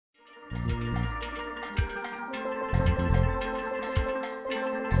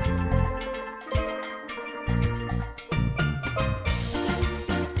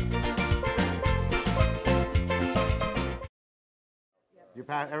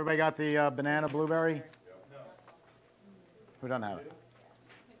Everybody got the banana blueberry? Who doesn't have it?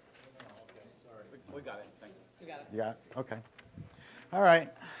 We got it. Thanks. You got it. You got it? Okay. All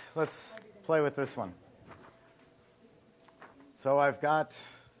right. Let's play with this one. So I've got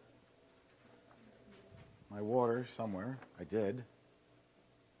my water somewhere. I did.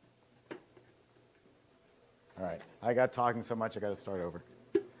 All right. I got talking so much I got to start over.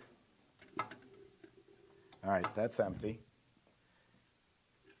 All right. That's empty.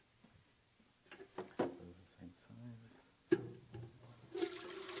 Those the same size.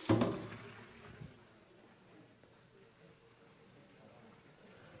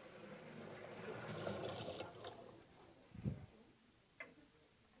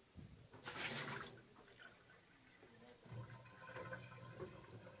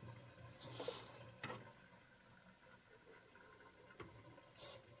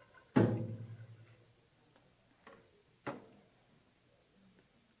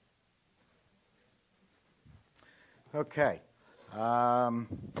 Okay.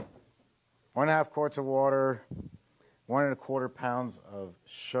 1.5 quarts of water, 1.25 pounds of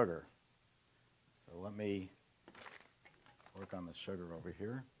sugar. So let me work on the sugar over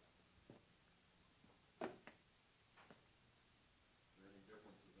here.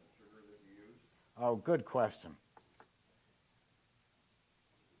 Oh, good question.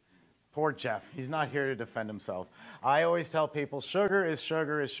 Poor Jeff. He's not here to defend himself. I always tell people sugar is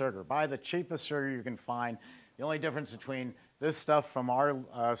sugar is sugar. Buy the cheapest sugar you can find. The only difference between this stuff from our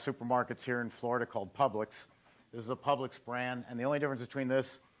supermarkets here in Florida called Publix, this is a Publix brand, and the only difference between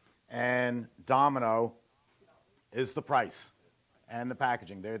this and Domino is the price and the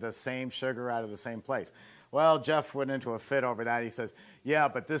packaging. They're the same sugar out of the same place. Well, Jeff went into a fit over that. He says, yeah,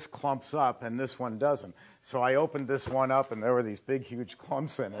 but this clumps up and this one doesn't. So I opened this one up and there were these big, huge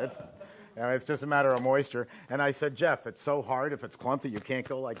clumps in it. It's just a matter of moisture. And I said, Jeff, it's so hard if it's clumped that you can't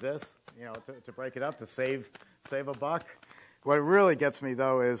go like this, to break it up, to save a buck. What really gets me,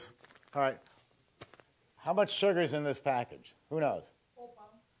 though, is, all right, how much sugar is in this package? Who knows? 4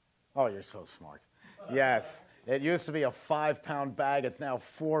 pounds. Oh, you're so smart. Yes. It used to be a 5-pound bag. It's now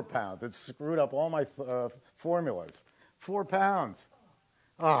 4 pounds. It's screwed up all my formulas. 4 pounds.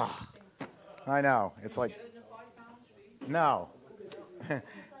 Oh, I know. It's like, no.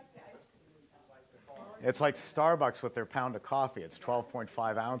 It's like Starbucks with their pound of coffee. It's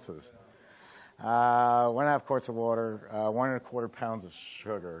 12.5 ounces. 1.5 quarts of water, 1.25 pounds of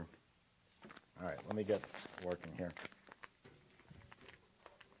sugar. All right, let me get working here.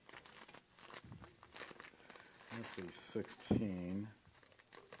 Let's see, 16.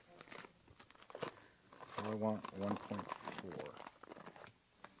 So I want 1.4.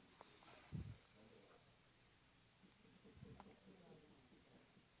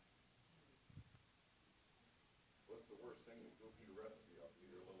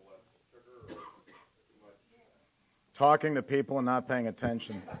 Talking to people and not paying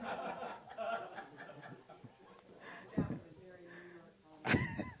attention.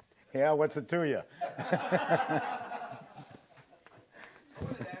 Yeah, what's it to you? I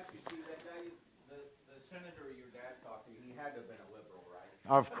wanted to ask you, Steve, that guy, the senator your dad talked to, he had to have been a liberal,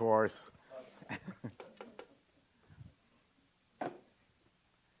 right? Of course.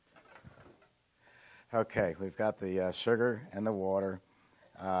 Okay, we've got the sugar and the water.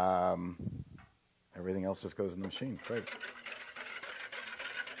 Everything else just goes in the machine. Great.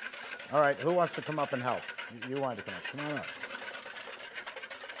 All right, who wants to come up and help? You wanted to come up. Come on up.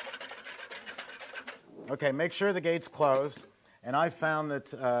 Okay, make sure the gate's closed. And I found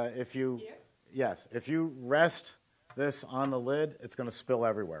that if you rest this on the lid, it's going to spill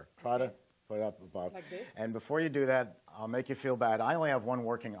everywhere. Try to put it up above. Like this? And before you do that, I'll make you feel bad. I only have one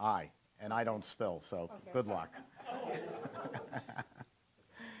working eye, and I don't spill, so good luck.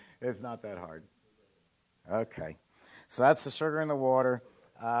 It's not that hard. Okay, so that's the sugar and the water.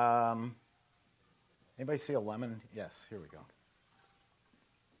 Anybody see a lemon? Yes, here we go.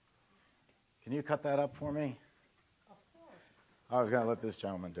 Can you cut that up for me? Of course. I was going to let this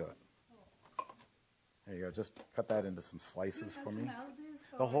gentleman do it. There you go. Just cut that into some slices for me.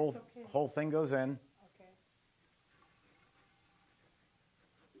 The whole thing goes in.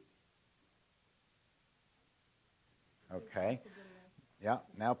 Okay. Yeah.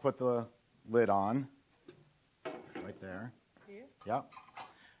 Now put the lid on. Right there. Here? Yep.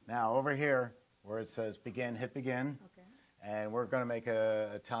 Now over here where it says begin, hit begin. Okay. And we're going to make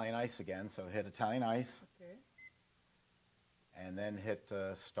Italian ice again. So hit Italian ice. Okay. And then hit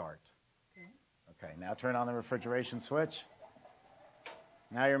start. Okay. Okay. Now turn on the refrigeration switch.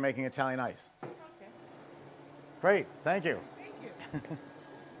 Now you're making Italian ice. Okay. Great. Thank you. Thank you.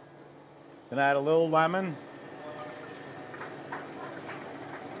 Then add a little lemon.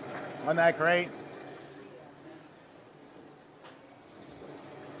 Wasn't that great?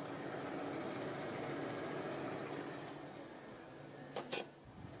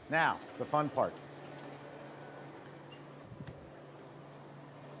 Now, the fun part.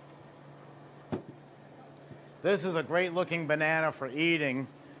 This is a great looking banana for eating,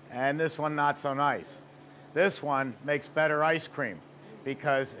 and this one not so nice. This one makes better ice cream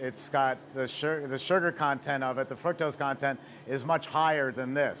because it's got the sugar content of it, the fructose content is much higher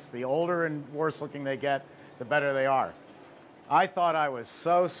than this. The older and worse looking they get, the better they are. I thought I was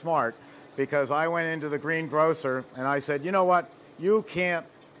so smart because I went into the greengrocer and I said, you know what, you can't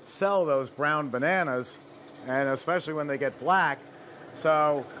sell those brown bananas, and especially when they get black,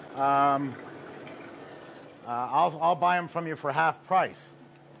 so I'll buy them from you for half price.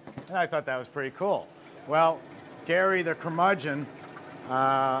 And I thought that was pretty cool. Well, Gary the curmudgeon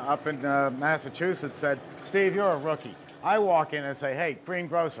up in Massachusetts said, Steve, you're a rookie. I walk in and say, hey,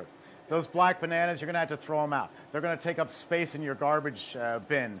 greengrocer, those black bananas, you're going to have to throw them out. They're going to take up space in your garbage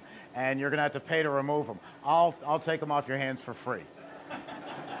bin, and you're going to have to pay to remove them. I'll take them off your hands for free.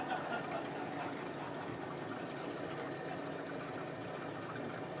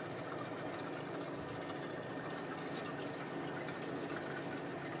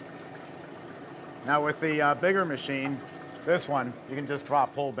 Now with the bigger machine, this one, you can just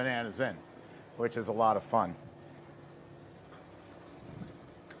drop whole bananas in, which is a lot of fun.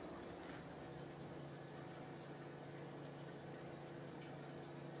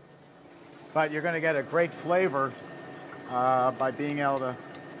 But you're going to get a great flavor by being able to,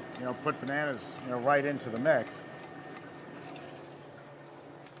 put bananas, right into the mix.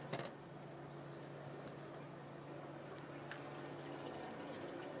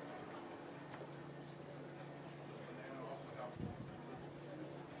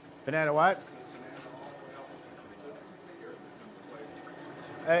 Banana what?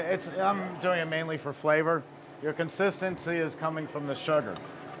 I'm doing it mainly for flavor. Your consistency is coming from the sugar.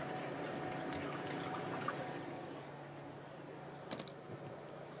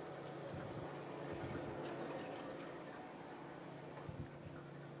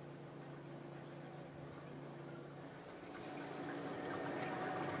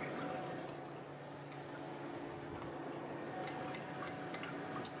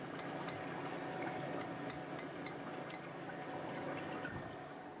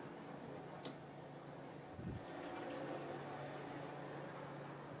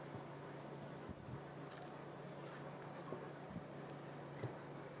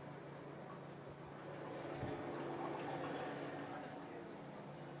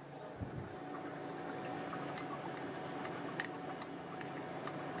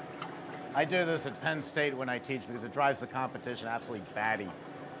 I do this at Penn State when I teach because it drives the competition absolutely batty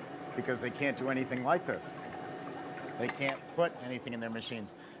because they can't do anything like this. They can't put anything in their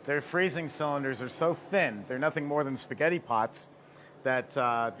machines. Their freezing cylinders are so thin, they're nothing more than spaghetti pots,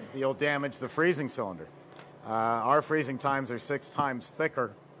 that you'll damage the freezing cylinder. Our freezing times are 6 times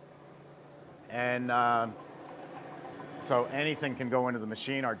thicker, and so anything can go into the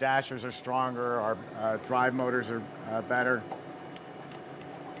machine. Our dashers are stronger, our drive motors are better.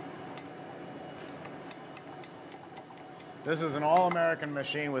 This is an all-American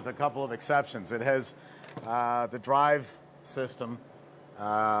machine with a couple of exceptions. It has the drive system,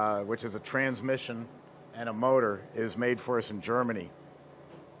 which is a transmission and a motor, is made for us in Germany.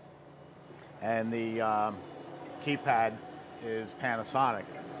 And the keypad is Panasonic,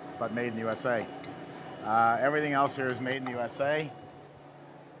 but made in the USA. Everything else here is made in the USA.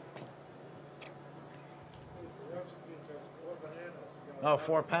 Oh,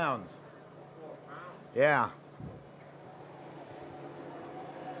 4 pounds. Yeah.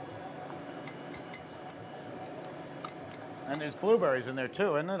 And there's blueberries in there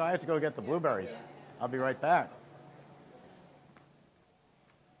too, isn't it? I have to go get the blueberries. I'll be right back.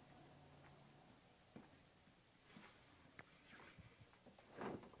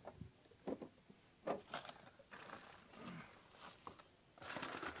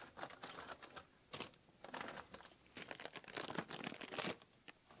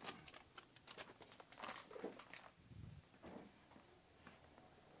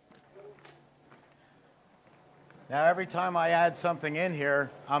 Now, every time I add something in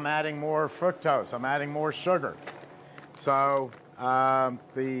here, I'm adding more fructose. I'm adding more sugar. So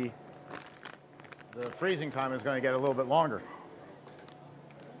the freezing time is going to get a little bit longer.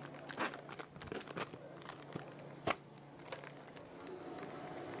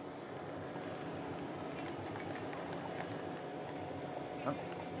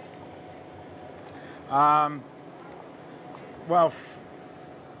 Well,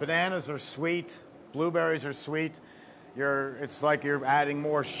 bananas are sweet. Blueberries are sweet. it's like you're adding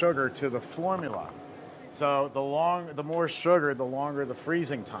more sugar to the formula. So the more sugar, the longer the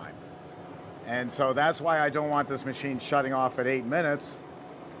freezing time. And so that's why I don't want this machine shutting off at 8 minutes,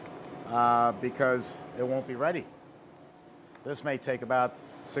 because it won't be ready. This may take about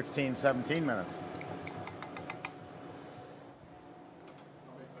 16, 17 minutes.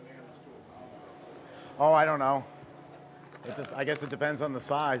 Oh, I don't know. I guess it depends on the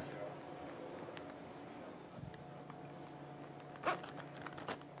size.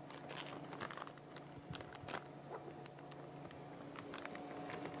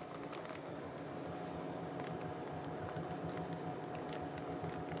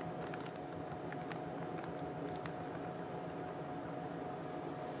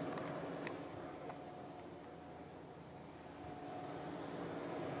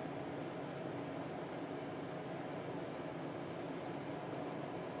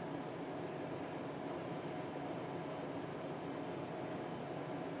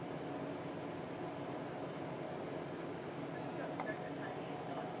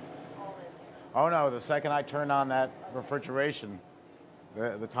 Oh no, the second I turned on that refrigeration,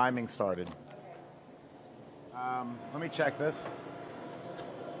 the timing started. Let me check this.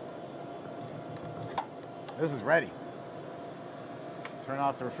 This is ready. Turn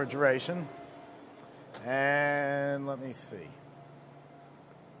off the refrigeration. And let me see.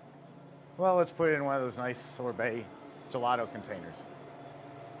 Well, let's put it in one of those nice sorbet gelato containers.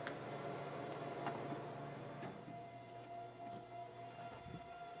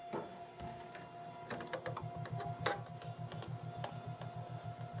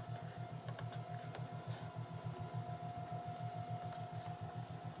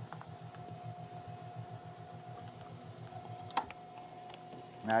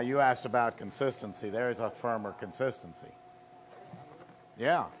 Now, you asked about consistency. There's a firmer consistency.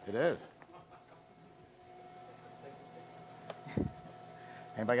 Yeah, it is.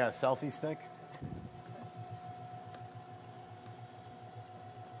 Anybody got a selfie stick?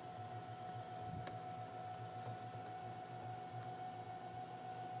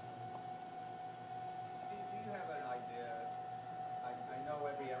 Do you have an idea? I know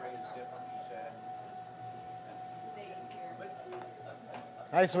every area is different, you said.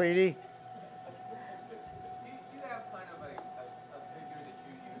 Hi, sweetie. Do you have kind of a figure that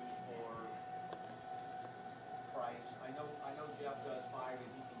you use for price? I know Jeff does 5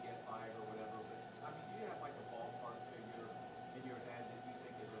 and he can get 5 or whatever, but I mean, do you have like a ballpark figure in your head that you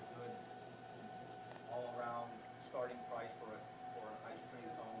think is a good all-around starting price for an ice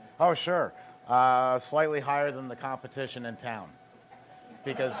cream cone? Oh, sure. Slightly higher than the competition in town.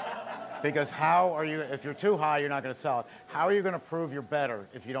 Because how are you, if you're too high, you're not going to sell it. How are you going to prove you're better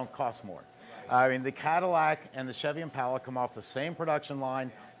if you don't cost more? I mean, the Cadillac and the Chevy Impala come off the same production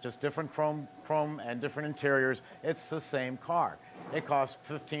line, just different chrome and different interiors. It's the same car. It costs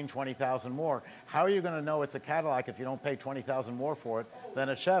 $15,000, $20,000 more. How are you going to know it's a Cadillac if you don't pay $20,000 more for it than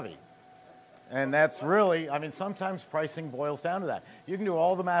a Chevy? And that's really, I mean, sometimes pricing boils down to that. You can do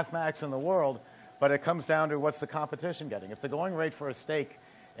all the mathematics in the world, but it comes down to what's the competition getting. If the going rate for a steak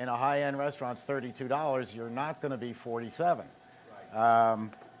in a high-end restaurant is $32, you're not going to be $47. Right.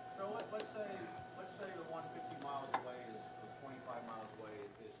 So let's say the 150 miles away is, or 25 miles away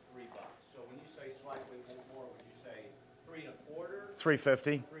is $3. So when you say slightly more, would you say 3 1/4?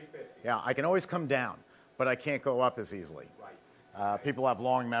 $3.50. $3.50. Yeah, I can always come down, but I can't go up as easily. Right. People have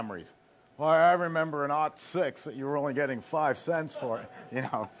long memories. Well, I remember in '06 that you were only getting 5 cents for it. You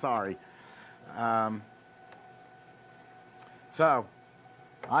know, sorry. So,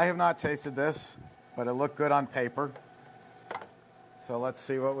 I have not tasted this, but it looked good on paper. So let's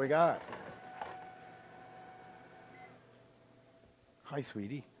see what we got. Hi,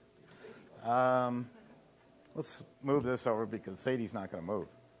 sweetie. Let's move this over because Sadie's not going to move.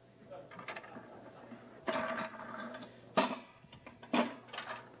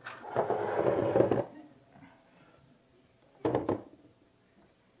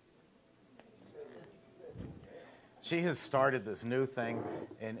 She has started this new thing.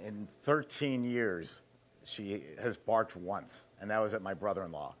 In 13 years, she has barked once, and that was at my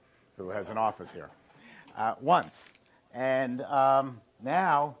brother-in-law, who has an office here, once. And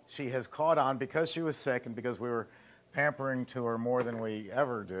now she has caught on because she was sick and because we were pampering to her more than we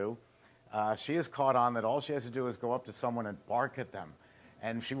ever do. She has caught on that all she has to do is go up to someone and bark at them,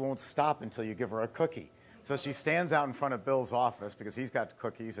 and she won't stop until you give her a cookie. So she stands out in front of Bill's office because he's got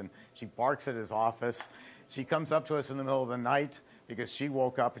cookies, and she barks at his office. She comes up to us in the middle of the night because she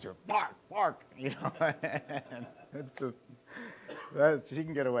woke up and she goes, bark, bark, you know. And it's just, she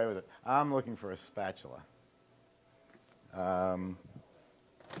can get away with it. I'm looking for a spatula.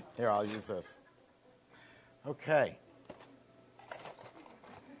 Here, I'll use this. Okay.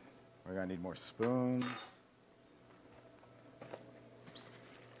 We're going to need more spoons.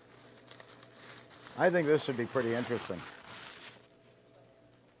 I think this should be pretty interesting.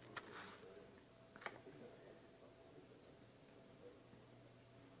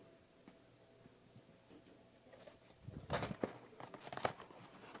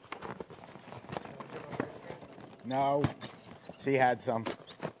 No, she had some.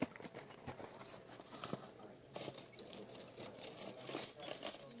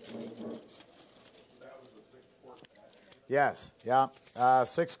 Yes, yeah.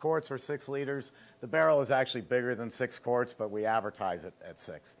 6 quarts or 6 liters. The barrel is actually bigger than 6 quarts, but we advertise it at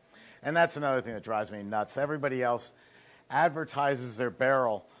 6. And that's another thing that drives me nuts. Everybody else advertises their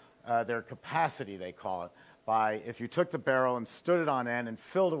barrel, their capacity, they call it, by if you took the barrel and stood it on end and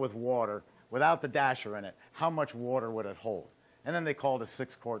filled it with water without the dasher in it, how much water would it hold? And then they call it a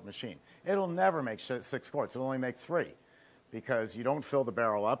 6-quart machine. It'll never make 6 quarts. It'll only make 3 because you don't fill the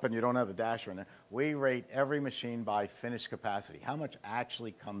barrel up and you don't have the dasher in there. We rate every machine by finished capacity, how much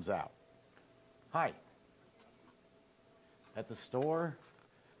actually comes out. Hi. At the store?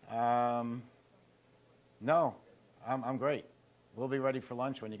 No, I'm great. We'll be ready for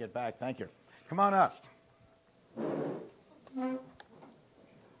lunch when you get back. Thank you. Come on up. There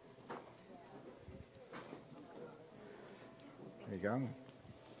you go.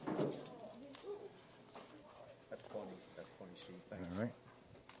 That's plenty. That's plenty, Steve. Thanks. All right.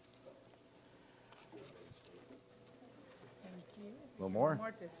 Thank you. A little more?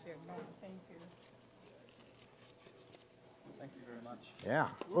 More this year. No, thank you. Thank you very much. Yeah.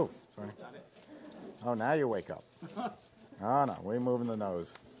 Oh, sorry. Oh, now you wake up. Oh, no. We're moving the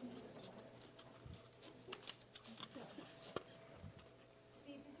nose.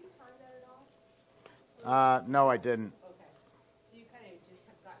 Steve, did you time that at all? No, I didn't. Okay. So you kind of just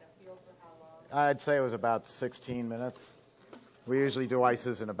have gotten a feel for how long? I'd say it was about 16 minutes. We usually do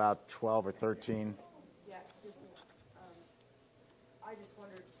ices in about 12 or 13. Yeah, just, I just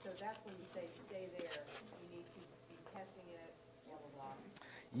wondered, so that's when you say stay there, you need to be testing it, blah, blah, blah.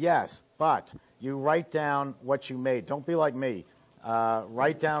 Yes, but you write down what you made. Don't be like me.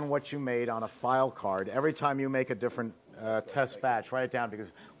 Write down what you made on a file card. Every time you make a different test batch, write it down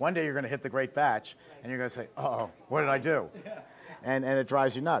because one day you're going to hit the great batch and you're going to say, uh-oh, what did I do? And it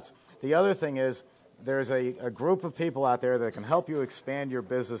drives you nuts. The other thing is there's a group of people out there that can help you expand your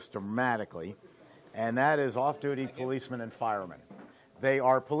business dramatically, and that is off-duty policemen and firemen. They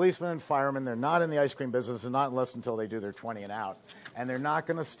are policemen and firemen. They're not in the ice cream business, and not unless until they do their 20 and out. And they're not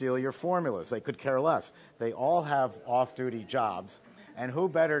going to steal your formulas. They could care less. They all have off-duty jobs. And who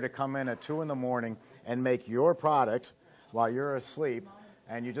better to come in at 2 in the morning and make your product while you're asleep,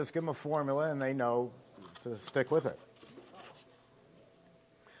 and you just give them a formula, and they know to stick with it.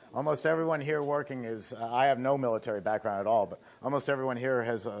 Almost everyone here working is, I have no military background at all, but almost everyone here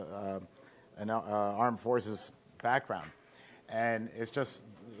has an armed forces background. And it's just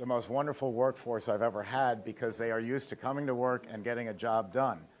the most wonderful workforce I've ever had because they are used to coming to work and getting a job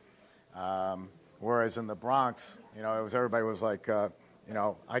done. Whereas in the Bronx, you know, everybody was like, you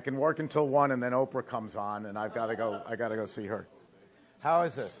know, I can work until 1 and then Oprah comes on and I've got to go see her. How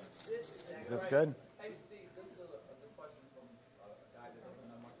is this? Is this good? Hey, Steve, this is a question from a guy that doesn't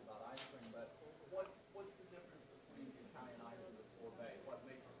know much about ice cream, but what's the difference between the Italian ice and the sorbet? What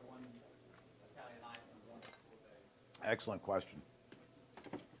makes one Italian ice and one sorbet? Excellent question.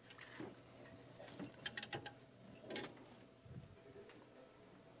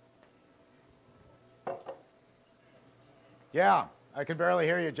 Yeah, I can barely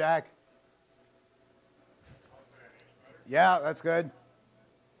hear you, Jack. Yeah, that's good.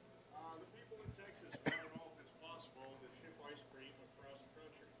 The people in Texas want to know if it's possible to ship ice cream across the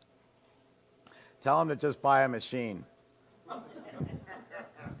country. Tell them to just buy a machine.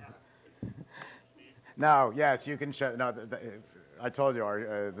 No, yes, you can ship. No, I told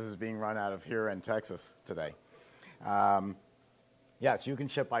you this is being run out of here in Texas today. Yes, you can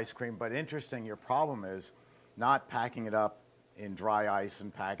ship ice cream, but interesting, your problem is not packing it up in dry ice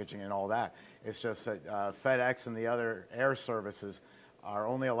and packaging and all that. It's just that FedEx and the other air services are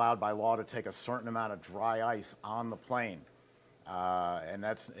only allowed by law to take a certain amount of dry ice on the plane. And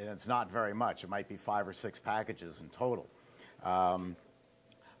it's not very much. It might be 5 or 6 packages in total.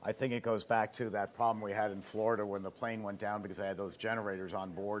 I think it goes back to that problem we had in Florida when the plane went down because they had those generators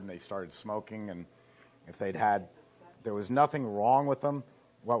on board and they started smoking. And if there was nothing wrong with them.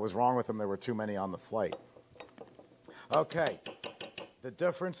 What was wrong with them, there were too many on the flight. Okay, the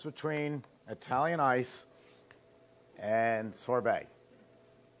difference between Italian ice and sorbet.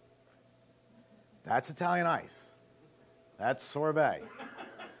 That's Italian ice. That's sorbet.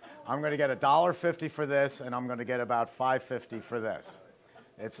 I'm going to get $1.50 for this, and I'm going to get about $5.50 for this.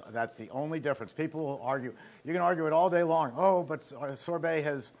 That's the only difference. People will argue. You can argue it all day long. Oh, but sorbet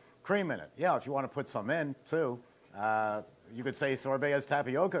has cream in it. Yeah, if you want to put some in, too. You could say sorbet has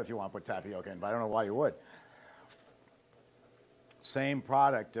tapioca if you want to put tapioca in, but I don't know why you would. Same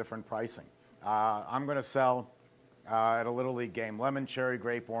product, different pricing. I'm going to sell at a Little League game lemon, cherry,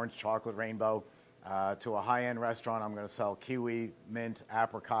 grape, orange, chocolate, rainbow. To a high-end restaurant, I'm going to sell kiwi, mint,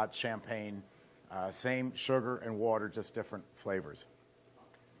 apricot, champagne. Same sugar and water, just different flavors.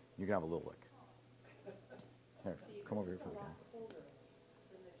 You can have a little lick. Here, come over here for the camera.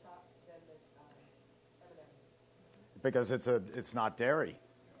 Because it's not dairy,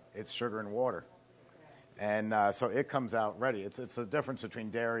 it's sugar and water, and so it comes out ready. It's the difference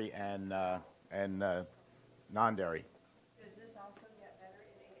between dairy and non-dairy. Does this also get better in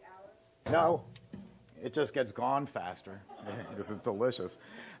 8 hours? No, it just gets gone faster. This is delicious.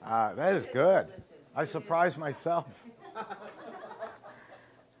 That is good. I surprised myself.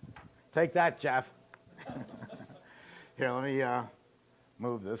 Take that, Jeff. Here, let me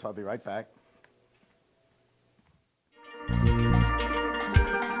move this. I'll be right back.